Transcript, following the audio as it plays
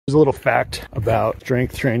There's a little fact about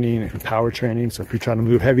strength training and power training. So if you're trying to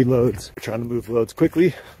move heavy loads, you're trying to move loads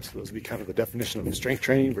quickly, so those would be kind of the definition of strength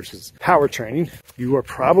training versus power training, you are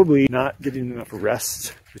probably not getting enough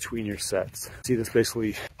rest between your sets. I see this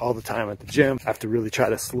basically all the time at the gym. I have to really try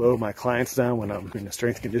to slow my clients down when I'm in a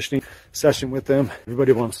strength conditioning session with them.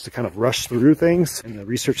 Everybody wants to kind of rush through things, and the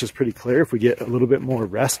research is pretty clear. If we get a little bit more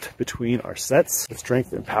rest between our sets with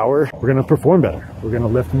strength and power, we're gonna perform better. We're gonna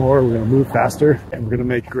lift more, we're gonna move faster, and we're gonna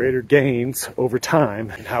make greater gains over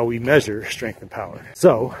time in how we measure strength and power.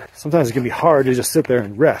 So sometimes it can be hard to just sit there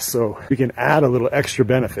and rest. So we can add a little extra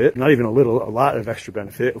benefit, not even a little, a lot of extra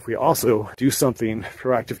benefit, if we also do something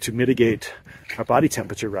proactive to mitigate our body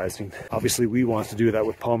temperature rising. Obviously, we want to do that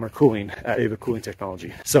with polymer cooling at Ava Cooling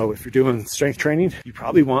Technology. So if you're doing strength training, you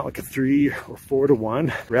probably want like a 3 or 4 to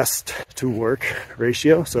 1 rest to work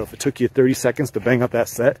ratio. So if it took you 30 seconds to bang up that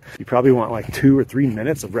set, you probably want like 2 or 3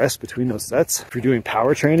 minutes of rest between those sets. If you're doing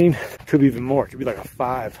power training, it could be even more. It could be like a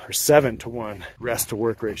 5 or 7 to 1 rest to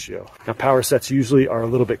work ratio. Now, power sets usually are a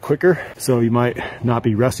little bit quicker, so you might not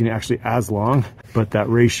be resting actually as long, but that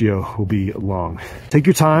ratio will be long. Take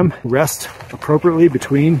your time, rest appropriately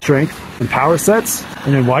between strength and power sets,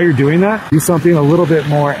 and then while you're doing that, do something a little bit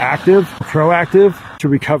more active, proactive, to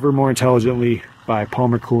recover more intelligently by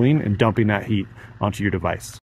polymer cooling and dumping that heat onto your device.